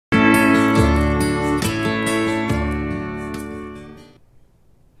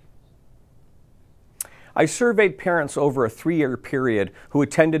I surveyed parents over a 3-year period who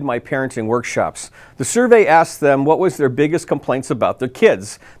attended my parenting workshops. The survey asked them what was their biggest complaints about their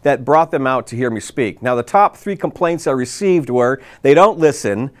kids that brought them out to hear me speak. Now, the top 3 complaints I received were they don't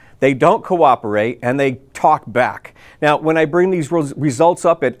listen, they don't cooperate, and they talk back. Now, when I bring these results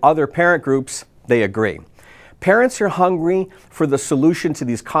up at other parent groups, they agree. Parents are hungry for the solution to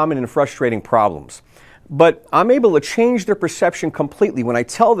these common and frustrating problems. But I'm able to change their perception completely when I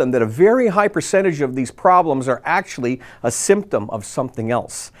tell them that a very high percentage of these problems are actually a symptom of something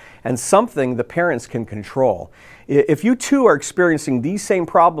else, and something the parents can control. If you too are experiencing these same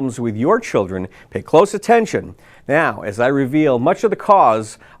problems with your children, pay close attention. Now, as I reveal much of the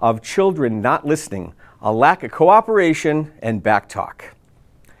cause of children not listening, a lack of cooperation and backtalk.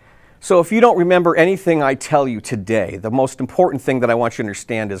 So if you don't remember anything I tell you today, the most important thing that I want you to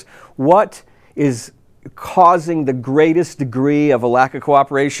understand is what is causing the greatest degree of a lack of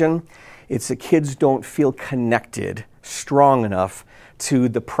cooperation. It's that kids don't feel connected strong enough to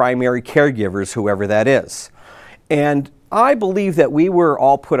the primary caregivers, whoever that is. And I believe that we were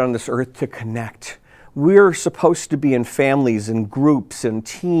all put on this earth to connect. We're supposed to be in families, in groups, in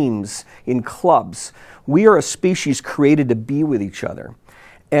teams, in clubs. We are a species created to be with each other.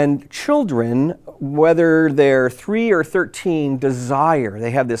 And children, whether they're 3 or 13,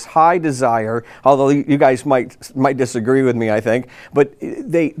 they have this high desire, although you guys might disagree with me, I think, but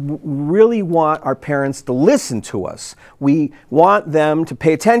they really want our parents to listen to us. We want them to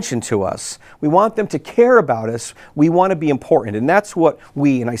pay attention to us. We want them to care about us. We want to be important. And that's what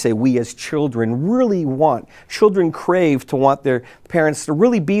we, and I say we as children, really want. Children crave to want their parents to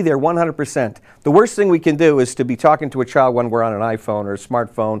really be there 100%. The worst thing we can do is to be talking to a child when we're on an iPhone or a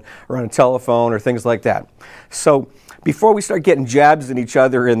smartphone or on a telephone or things like that. So before we start getting jabs at each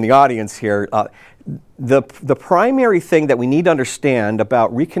other in the audience here, the primary thing that we need to understand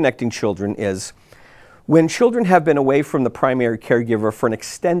about reconnecting children is when children have been away from the primary caregiver for an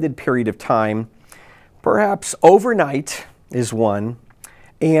extended period of time, perhaps overnight is one,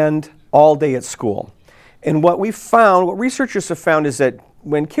 and all day at school. And what researchers have found is that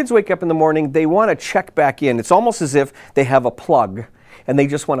when kids wake up in the morning, they want to check back in. It's almost as if they have a plug, and they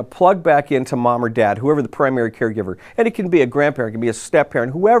just want to plug back into mom or dad, whoever the primary caregiver. And it can be a grandparent, it can be a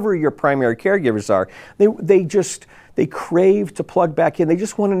step-parent, whoever your primary caregivers are. They crave to plug back in. They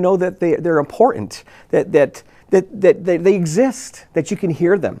just want to know that they're important, that they exist, that you can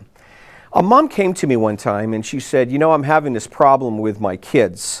hear them. A mom came to me one time, and she said, I'm having this problem with my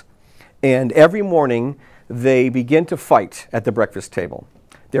kids. And every morning, they begin to fight at the breakfast table.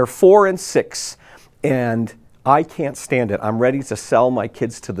 They're 4 and 6, and I can't stand it. I'm ready to sell my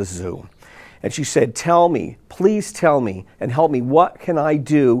kids to the zoo. And she said, tell me, please tell me, and help me, what can I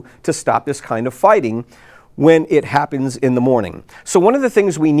do to stop this kind of fighting when it happens in the morning? So one of the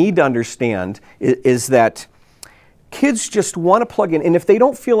things we need to understand is that kids just want to plug in, and if they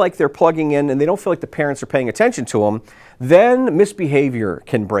don't feel like they're plugging in and they don't feel like the parents are paying attention to them, then misbehavior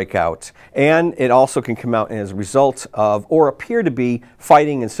can break out, and it also can come out as a result of, or appear to be,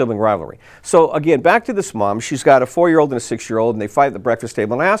 fighting and sibling rivalry. So again, back to this mom. She's got a 4-year-old and a 6-year-old, and they fight at the breakfast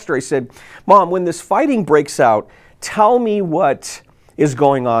table. And I asked her, I said, Mom, when this fighting breaks out, tell me what is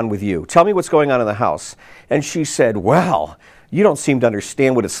going on with you. Tell me what's going on in the house. And she said, well, you don't seem to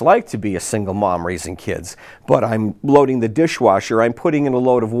understand what it's like to be a single mom raising kids, but I'm loading the dishwasher, I'm putting in a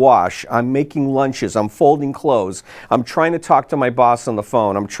load of wash, I'm making lunches, I'm folding clothes, I'm trying to talk to my boss on the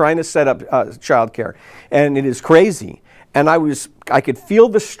phone, I'm trying to set up childcare, and it is crazy. And I could feel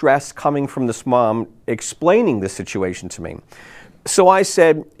the stress coming from this mom explaining this situation to me. So I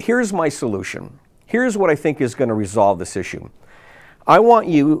said, here's my solution. Here's what I think is going to resolve this issue. I want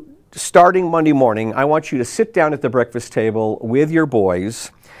you, starting Monday morning, I want you to sit down at the breakfast table with your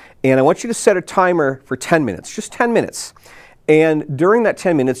boys, and I want you to set a timer for 10 minutes, just 10 minutes. And during that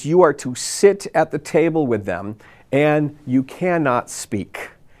 10 minutes, you are to sit at the table with them, and you cannot speak.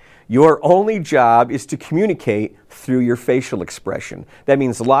 Your only job is to communicate through your facial expression. That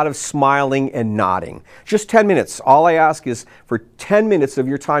means a lot of smiling and nodding. Just 10 minutes. All I ask is for 10 minutes of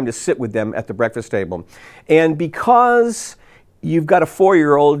your time to sit with them at the breakfast table. And because you've got a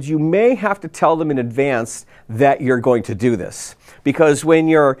 4-year-old, you may have to tell them in advance that you're going to do this. Because when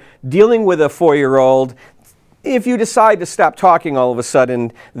you're dealing with a 4-year-old, if you decide to stop talking all of a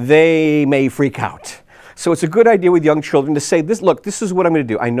sudden, they may freak out. So it's a good idea with young children to say, look, this is what I'm going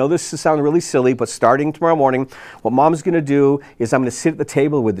to do. I know this sounds really silly, but starting tomorrow morning, what Mom's going to do is I'm going to sit at the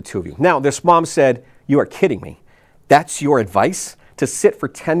table with the two of you. Now, this mom said, you are kidding me. That's your advice? To sit for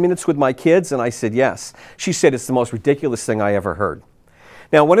 10 minutes with my kids? And I said, yes. She said, it's the most ridiculous thing I ever heard.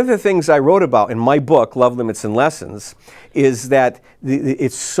 Now, one of the things I wrote about in my book, Love, Limits, and Lessons, is that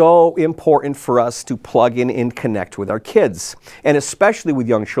it's so important for us to plug in and connect with our kids. And especially with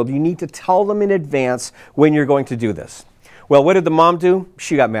young children, you need to tell them in advance when you're going to do this. Well, what did the mom do?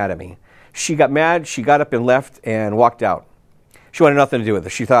 She got mad at me. She got mad, she got up and left and walked out. She wanted nothing to do with it.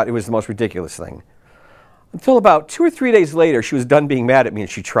 She thought it was the most ridiculous thing. Until about 2 or 3 days later, she was done being mad at me and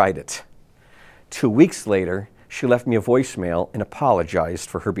she tried it. 2 weeks later, she left me a voicemail and apologized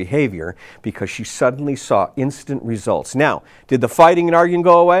for her behavior because she suddenly saw instant results. Now, did the fighting and arguing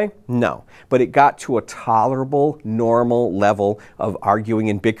go away? No. But it got to a tolerable, normal level of arguing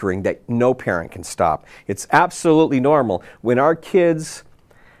and bickering that no parent can stop. It's absolutely normal. When our kids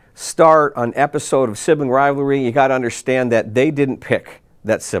start an episode of sibling rivalry, you got to understand that they didn't pick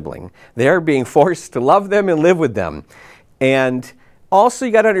that sibling. They're being forced to love them and live with them. And also,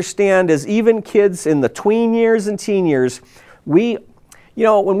 you got to understand, as even kids in the tween years and teen years, when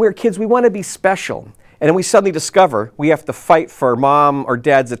we're kids, we want to be special. And then we suddenly discover we have to fight for mom or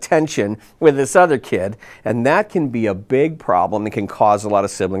dad's attention with this other kid. And that can be a big problem and can cause a lot of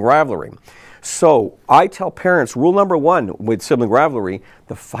sibling rivalry. So I tell parents, rule number 1 with sibling rivalry,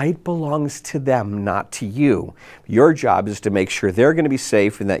 the fight belongs to them, not to you. Your job is to make sure they're going to be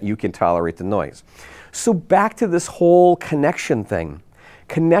safe and that you can tolerate the noise. So back to this whole connection thing.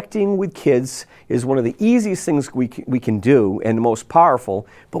 Connecting with kids is one of the easiest things we can do and the most powerful,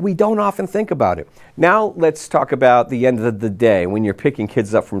 but we don't often think about it. Now let's talk about the end of the day when you're picking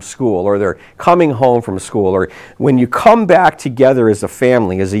kids up from school or they're coming home from school or when you come back together as a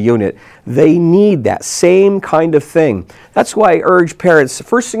family, as a unit, they need that same kind of thing. That's why I urge parents,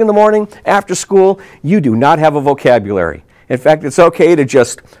 first thing in the morning, after school, you do not have a vocabulary. In fact, it's okay to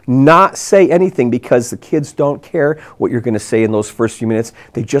just not say anything because the kids don't care what you're going to say in those first few minutes.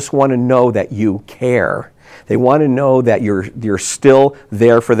 They just want to know that you care. They want to know that you're still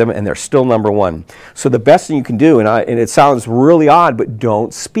there for them and they're still number one. So the best thing you can do, and it sounds really odd, but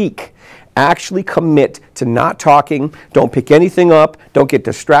don't speak. Actually commit to not talking. Don't pick anything up. Don't get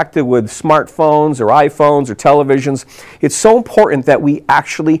distracted with smartphones or iPhones or televisions. It's so important that we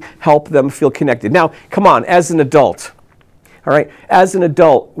actually help them feel connected. Now, come on, as an adult, all right, as an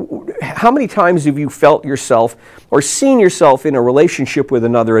adult, how many times have you felt yourself or seen yourself in a relationship with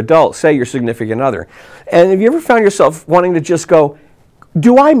another adult, say your significant other? And have you ever found yourself wanting to just go,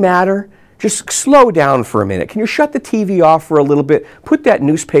 do I matter? Just slow down for a minute. Can you shut the TV off for a little bit? Put that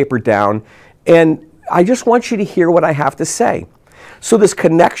newspaper down, and I just want you to hear what I have to say. So this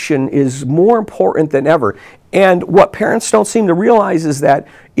connection is more important than ever. And what parents don't seem to realize is that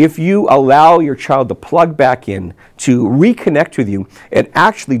if you allow your child to plug back in, to reconnect with you, it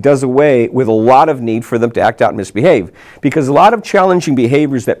actually does away with a lot of need for them to act out and misbehave. Because a lot of challenging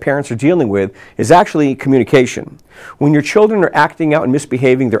behaviors that parents are dealing with is actually communication. When your children are acting out and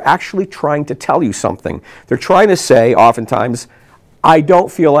misbehaving, they're actually trying to tell you something. They're trying to say, oftentimes, I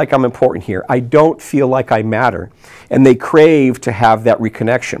don't feel like I'm important here. I don't feel like I matter. And they crave to have that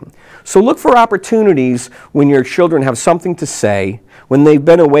reconnection. So look for opportunities when your children have something to say, when they've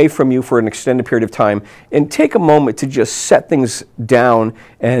been away from you for an extended period of time, and take a moment to just set things down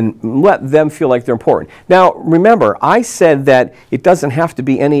and let them feel like they're important. Now, remember, I said that it doesn't have to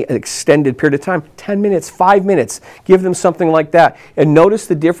be any extended period of time. 10 minutes, 5 minutes. Give them something like that. And notice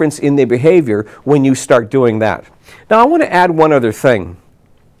the difference in their behavior when you start doing that. Now, I want to add one other thing.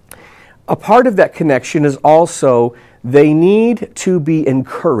 A part of that connection is also they need to be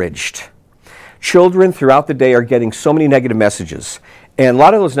encouraged. Children throughout the day are getting so many negative messages. And a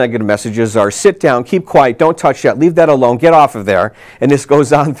lot of those negative messages are sit down, keep quiet, don't touch that, leave that alone, get off of there. And this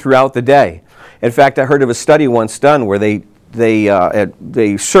goes on throughout the day. In fact, I heard of a study once done where they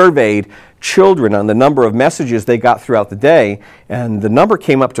surveyed children on the number of messages they got throughout the day, and the number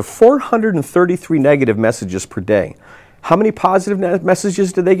came up to 433 negative messages per day. How many positive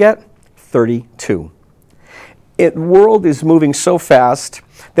messages did they get? 32. The world is moving so fast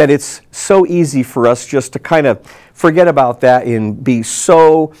that it's so easy for us just to kind of forget about that and be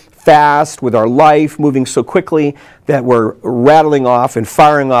so fast with our life, moving so quickly that we're rattling off and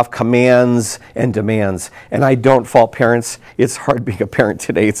firing off commands and demands. And I don't fault parents. It's hard being a parent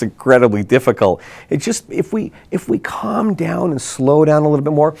today. It's incredibly difficult. It's just if we calm down and slow down a little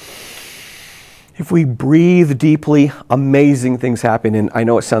bit more, if we breathe deeply, amazing things happen. And I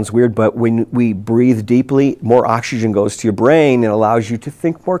know it sounds weird, but when we breathe deeply, more oxygen goes to your brain and allows you to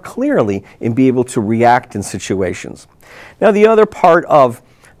think more clearly and be able to react in situations. Now, the other part of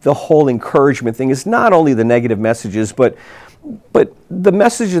the whole encouragement thing is not only the negative messages, but But the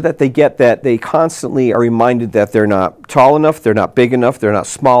message is that they get that they constantly are reminded that they're not tall enough, they're not big enough, they're not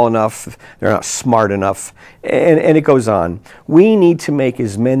small enough, they're not smart enough, and it goes on. We need to make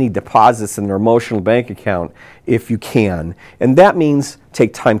as many deposits in their emotional bank account if you can. And that means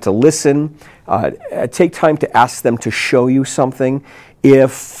take time to listen, take time to ask them to show you something.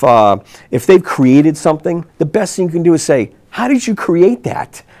 If they've created something, the best thing you can do is say, how did you create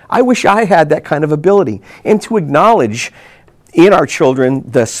that? I wish I had that kind of ability. And to acknowledge in our children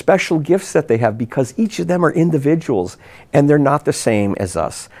the special gifts that they have, because each of them are individuals and they're not the same as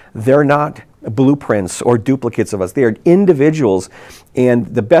us. They're not blueprints or duplicates of us. They are individuals, and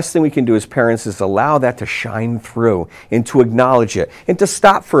the best thing we can do as parents is allow that to shine through and to acknowledge it and to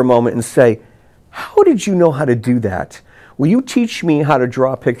stop for a moment and say, how did you know how to do that? Will you teach me how to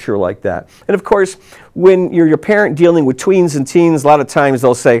draw a picture like that? And of course, when you're your parent dealing with tweens and teens, a lot of times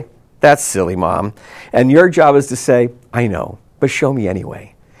they'll say, that's silly, Mom. And your job is to say, I know, but show me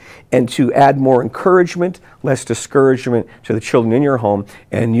anyway. And to add more encouragement, less discouragement to the children in your home,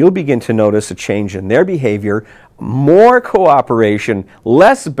 and you'll begin to notice a change in their behavior, more cooperation,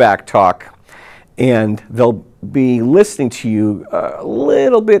 less backtalk, and they'll be listening to you a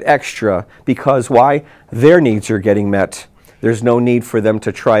little bit extra because why? Their needs are getting met. There's no need for them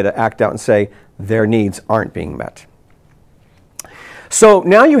to try to act out and say their needs aren't being met. So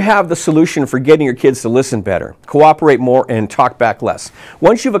now you have the solution for getting your kids to listen better, cooperate more, and talk back less.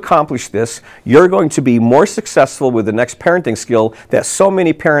 Once you've accomplished this, you're going to be more successful with the next parenting skill that so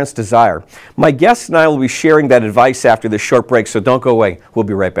many parents desire. My guest and I will be sharing that advice after this short break, so don't go away. We'll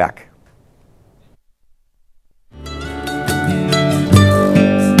be right back.